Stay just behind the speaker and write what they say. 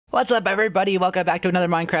What's up, everybody? Welcome back to another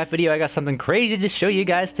Minecraft video. I got something crazy to show you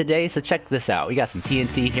guys today, so check this out. We got some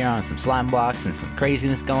TNT here on some slime blocks and some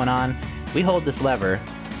craziness going on. We hold this lever.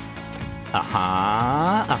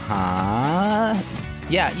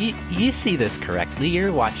 Yeah, you see this correctly.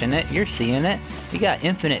 You're watching it. You're seeing it. We got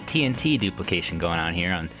infinite TNT duplication going on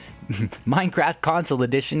here on Minecraft Console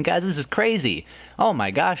Edition. Guys, this is crazy. Oh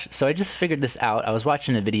my gosh. So I just figured this out. I was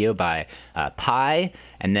watching a video by Pi,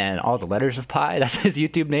 and then all the letters of Pi. That's his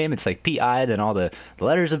YouTube name. It's like P-I, then all the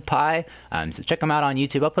letters of Pi. So check him out on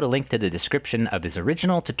YouTube. I'll put a link to the description of his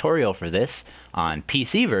original tutorial for this on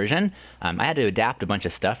PC version. I had to adapt a bunch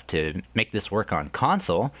of stuff to make this work on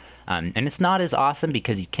console. And it's not as awesome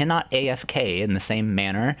because you cannot AFK in the same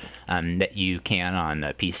manner that you can on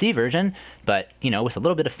the PC version. But, you know, with a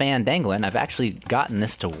little bit of fan dangling, I've actually gotten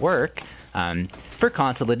this to work for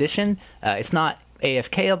Console Edition. It's not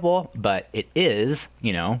AFKable, but it is,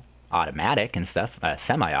 you know, automatic and stuff,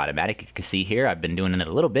 semi-automatic. You can see here, I've been doing it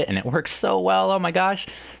a little bit, and it works so well. Oh my gosh.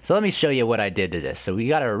 So let me show you what I did to this. So we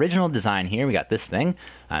got our original design here. We got this thing.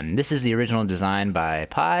 This is the original design by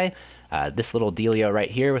Pi. This little dealio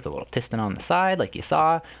right here with a little piston on the side, like you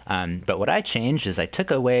saw. But what I changed is I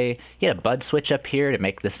took away, you had a bud switch up here to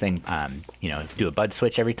make this thing, you know, do a bud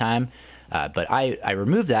switch every time. But I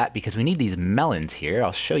removed that because we need these melons here.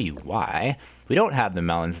 I'll show you why. We don't have the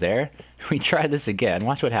melons there. We try this again.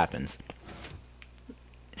 Watch what happens.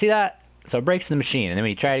 See that? So it breaks the machine, and then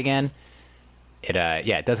when you try it again,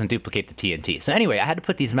 it doesn't duplicate the TNT. So anyway, I had to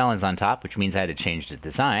put these melons on top, which means I had to change the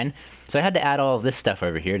design. So I had to add all of this stuff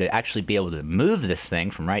over here to actually be able to move this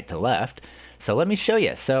thing from right to left. So let me show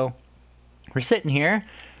you. So we're sitting here,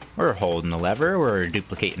 we're holding the lever, we're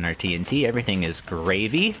duplicating our TNT, everything is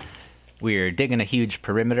gravy. We're digging a huge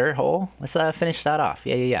perimeter hole. Let's finish that off.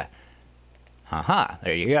 Yeah.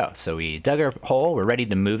 There you go. So we dug our hole, we're ready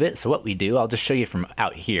to move it. So what we do, I'll just show you from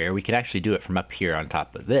out here. We can actually do it from up here on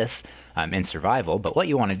top of this in survival. But what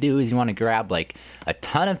you want to do is you want to grab like a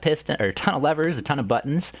ton of levers, a ton of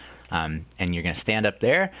buttons, and you're going to stand up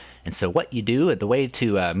there. And so what you do, the way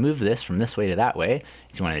to move this from this way to that way,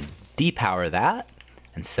 is you want to depower that.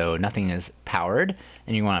 And so nothing is powered.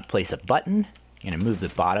 And you want to place a button. You're going to move the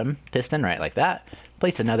bottom piston right like that.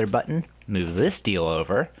 Place another button, move this deal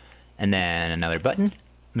over. And then another button,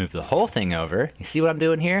 move the whole thing over. You see what I'm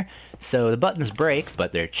doing here? So the buttons break,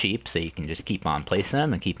 but they're cheap, so you can just keep on placing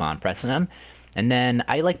them and keep on pressing them. And then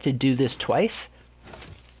I like to do this twice.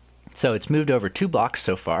 So it's moved over 2 blocks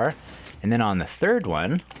so far. And then on the third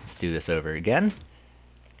one, let's do this over again.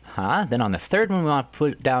 Then on the third one, we want to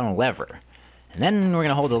put down a lever. And then we're going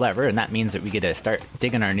to hold the lever, and that means that we get to start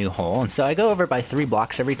digging our new hole. And so I go over by 3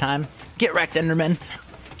 blocks every time. Get wrecked, Enderman!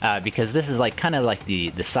 Because this is like kind of like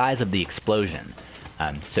the size of the explosion.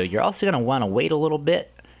 So you're also going to want to wait a little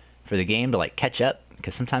bit for the game to like catch up,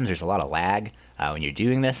 because sometimes there's a lot of lag when you're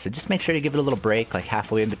doing this. So just make sure to give it a little break, like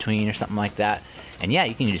halfway in between or something like that. And yeah,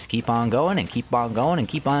 you can just keep on going and keep on going and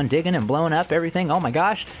keep on digging and blowing up everything. Oh my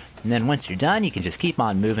gosh. And then once you're done, you can just keep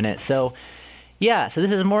on moving it. So yeah, so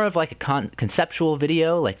this is more of like a conceptual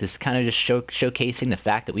video, like this kind of just showcasing the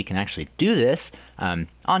fact that we can actually do this on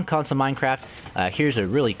console Minecraft. Here's a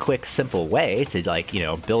really quick, simple way to like, you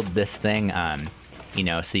know, build this thing, you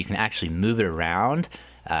know, so you can actually move it around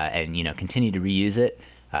and, you know, continue to reuse it.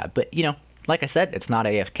 But, you know, like I said, it's not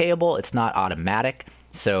AFKable, it's not automatic.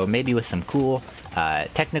 So maybe with some cool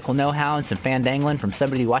technical know-how and some fan dangling from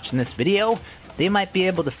somebody watching this video, they might be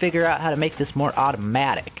able to figure out how to make this more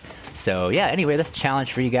automatic. So yeah, anyway, that's a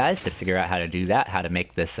challenge for you guys to figure out how to do that, how to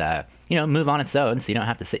make this, you know, move on its own so you don't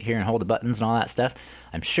have to sit here and hold the buttons and all that stuff.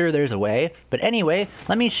 I'm sure there's a way. But anyway,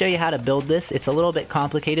 let me show you how to build this. It's a little bit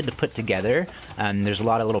complicated to put together. There's a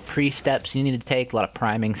lot of little pre-steps you need to take, a lot of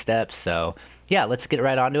priming steps. So yeah, let's get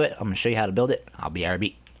right onto it. I'm going to show you how to build it. I'll be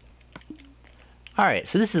RB. Alright,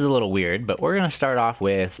 so this is a little weird, but we're going to start off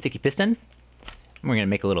with sticky piston. We're going to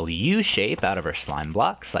make a little U shape out of our slime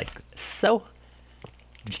blocks, like so.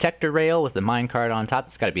 Detector rail with the minecart on top.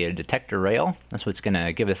 It's got to be a detector rail. That's what's going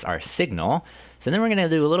to give us our signal. So then we're going to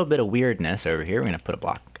do a little bit of weirdness over here. We're going to put a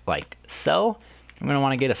block like so. We're going to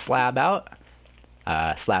want to get a slab out.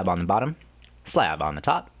 Slab on the bottom. Slab on the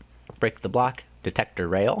top. Break the block. Detector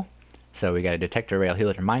rail. So we got a detector rail here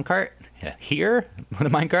with our minecart. Here, with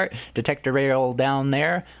a minecart. Detector rail down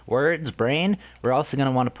there. Words, brain. We're also going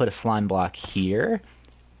to want to put a slime block here.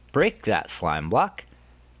 Break that slime block.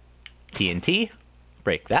 TNT.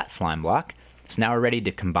 Break that slime block. So now we're ready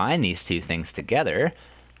to combine these two things together.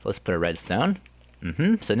 Let's put a redstone.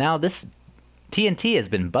 So now this TNT has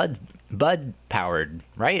been bud powered,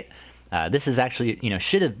 right? This is actually, you know,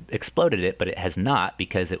 should have exploded it, but it has not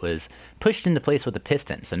because it was pushed into place with a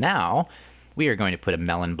piston. So now we are going to put a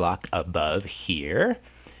melon block above here.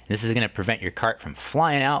 This is going to prevent your cart from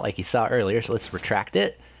flying out like you saw earlier, so let's retract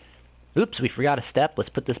it. Oops, we forgot a step. Let's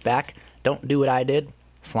put this back. Don't do what I did.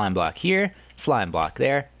 Slime block here, slime block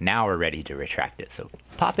there. Now we're ready to retract it. So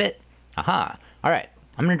pop it. Aha. All right,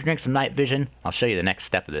 I'm going to drink some night vision. I'll show you the next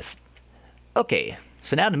step of this. Okay,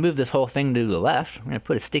 so now to move this whole thing to the left, I'm going to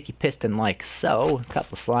put a sticky piston like so, a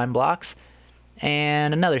couple slime blocks,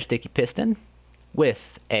 and another sticky piston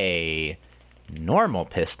with a normal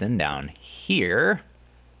piston down here,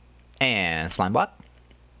 and slime block.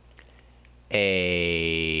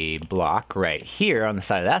 A block right here on the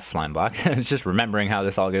side of that slime block. It's just remembering how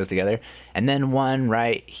this all goes together. And then one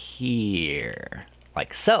right here,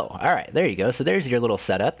 like so. All right, there you go. So there's your little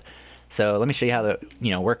setup. So let me show you how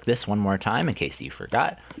to, work this one more time in case you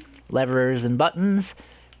forgot. Levers and buttons.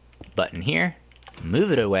 Button here,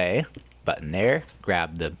 move it away. Button there,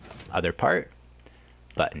 grab the other part.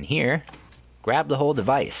 Button here, grab the whole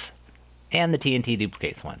device. And the TNT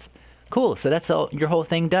duplicates once. Cool, so that's your whole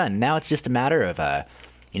thing done. Now it's just a matter of,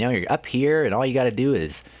 you're up here, and all you got to do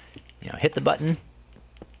is, hit the button,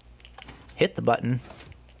 hit the button,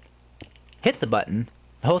 hit the button.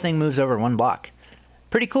 The whole thing moves over one block.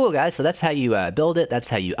 Pretty cool, guys. So that's how you build it. That's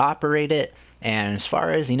how you operate it. And as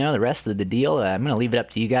far as, the rest of the deal, I'm going to leave it up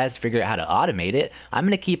to you guys to figure out how to automate it. I'm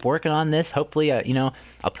going to keep working on this. Hopefully, I'll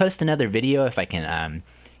post another video if I can,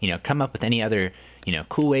 come up with any other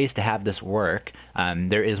cool ways to have this work.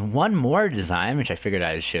 There is one more design which I figured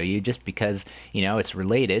I'd show you just because, it's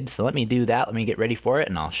related. So let me do that. Let me get ready for it,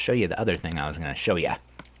 and I'll show you the other thing I was going to show you.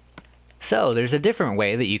 So there's a different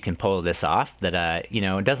way that you can pull this off that,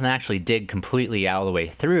 it doesn't actually dig completely all the way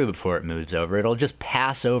through before it moves over. It'll just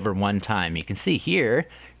pass over one time. You can see here,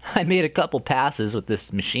 I made a couple passes with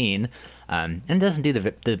this machine, and it doesn't do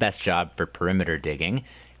the best job for perimeter digging,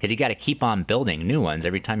 because you got to keep on building new ones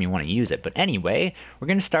every time you want to use it. But anyway, we're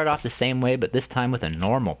going to start off the same way, but this time with a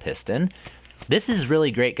normal piston. This is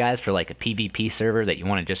really great, guys, for like a PvP server that you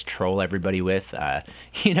want to just troll everybody with.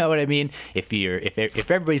 You know what I mean? If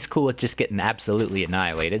everybody's cool with just getting absolutely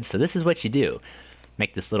annihilated. So this is what you do.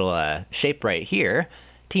 Make this little shape right here.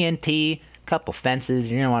 TNT, couple fences.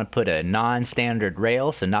 You're going to want to put a non-standard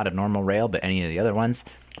rail, so not a normal rail, but any of the other ones.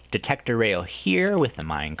 Detector rail here with the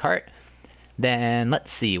minecart. Then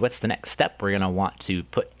let's see, what's the next step? We're going to want to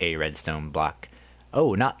put a redstone block.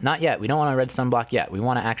 Oh, not yet. We don't want a redstone block yet. We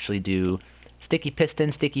want to actually do sticky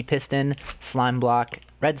piston, slime block,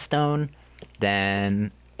 redstone,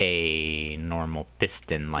 then a normal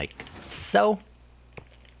piston like so.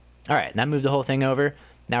 All right, now move the whole thing over.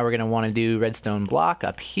 Now we're going to want to do redstone block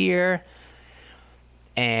up here.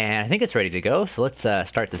 And I think it's ready to go, so let's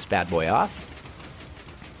start this bad boy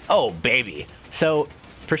off. Oh, baby. So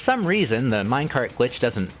for some reason, the minecart glitch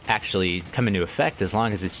doesn't actually come into effect as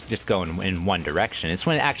long as it's just going in one direction. It's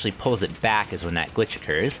when it actually pulls it back is when that glitch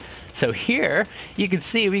occurs. So here, you can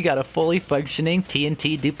see we got a fully functioning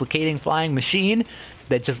TNT duplicating flying machine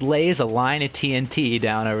that just lays a line of TNT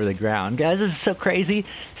down over the ground. Guys, this is so crazy.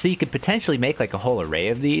 So you could potentially make like a whole array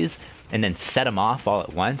of these and then set them off all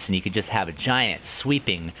at once, and you could just have a giant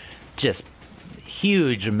sweeping, just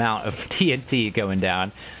huge amount of TNT going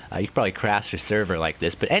down. You could probably crash your server like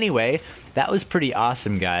this. But anyway, that was pretty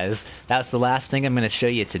awesome, guys. That's the last thing I'm going to show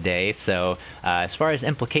you today. So as far as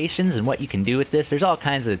implications and what you can do with this, there's all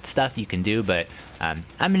kinds of stuff you can do. But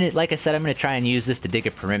like I said, I'm going to try and use this to dig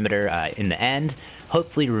a perimeter in the end.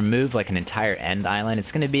 Hopefully remove like an entire end island.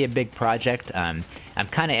 It's going to be a big project. I'm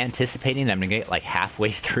kind of anticipating that I'm going to get like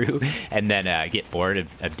halfway through and then get bored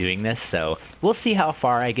of doing this. So we'll see how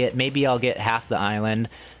far I get. Maybe I'll get half the island,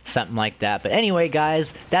 something like that. But anyway,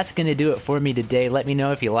 guys, that's going to do it for me today. Let me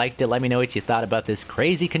know if you liked it. Let me know what you thought about this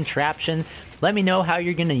crazy contraption. Let me know how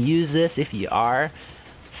you're going to use this if you are.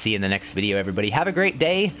 See you in the next video, everybody. Have a great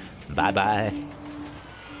day. Bye-bye.